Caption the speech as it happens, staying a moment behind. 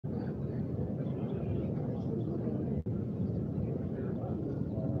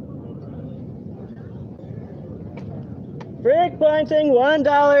Freak pointing,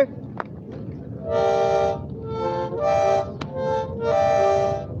 $1.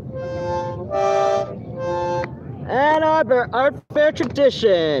 And Arbor, Art Fair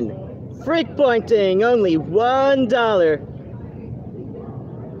Tradition. Freak pointing, only $1.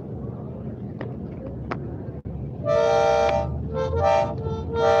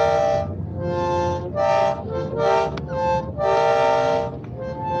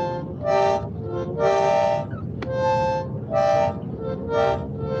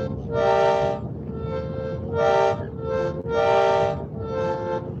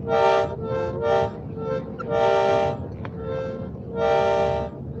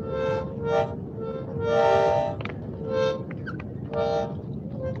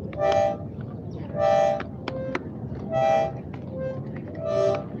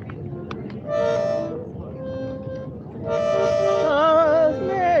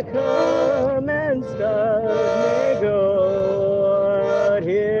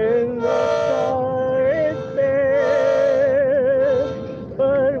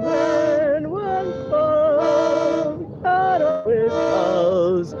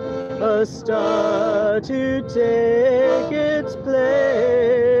 A star to take its place.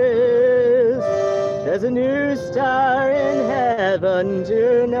 There's a new star in heaven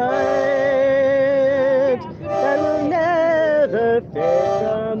tonight that will never fade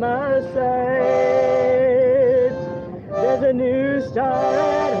from our sight. There's a new star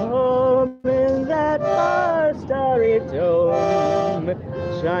at home in that far starry dome,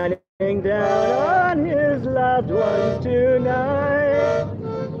 shining down on his loved ones tonight.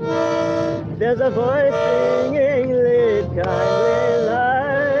 There's a voice singing, lead kindly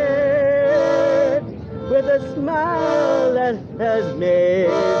light, with a smile that has made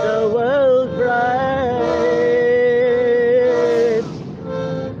the world bright.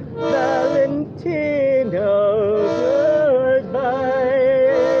 Valentino, goodbye,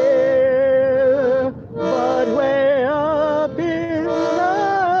 but way up in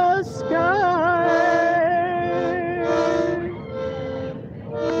the sky,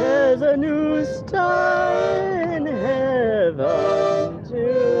 there's a new star in heaven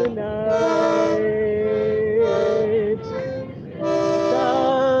tonight.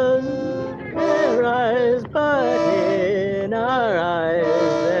 Stars may rise, but in our eyes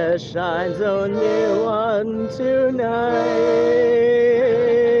there shines only one tonight.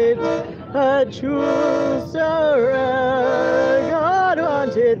 A jewel so rare, God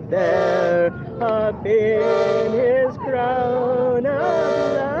wanted there, up in his crown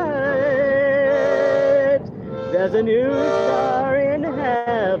of light. There's a new star in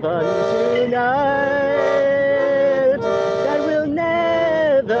heaven tonight that will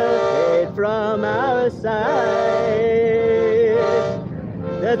never fade from our sight.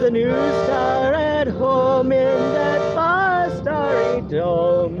 There's a new star at home in that far starry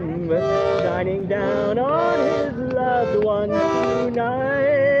dome, shining down on his loved ones tonight.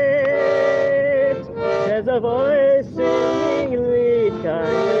 There's a voice singing, lead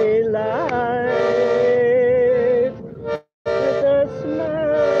kindly light, with a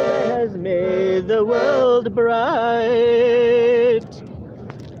smile that has made the world bright.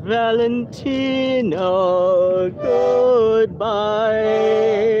 Valentino, goodbye,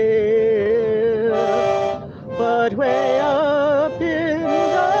 but way up in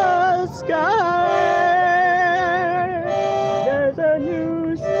the sky, there's a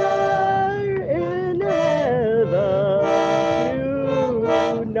new star in heaven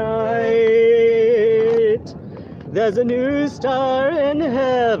tonight. There's a new star in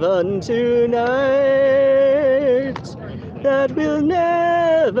heaven tonight that will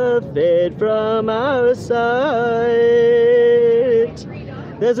never fade from our sight.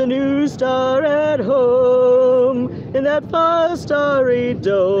 There's a new star at home in that far starry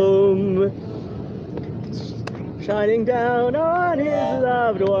dome, shining down on his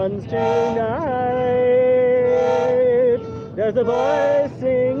loved ones tonight. There's a voice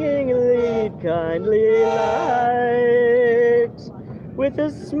singing, lead kindly light, with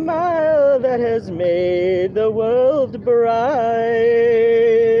a smile that has made the world bright.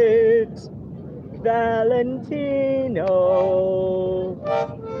 Valentino,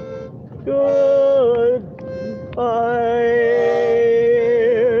 goodbye,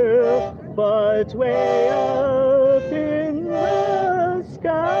 but way up in the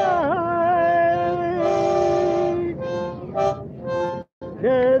sky,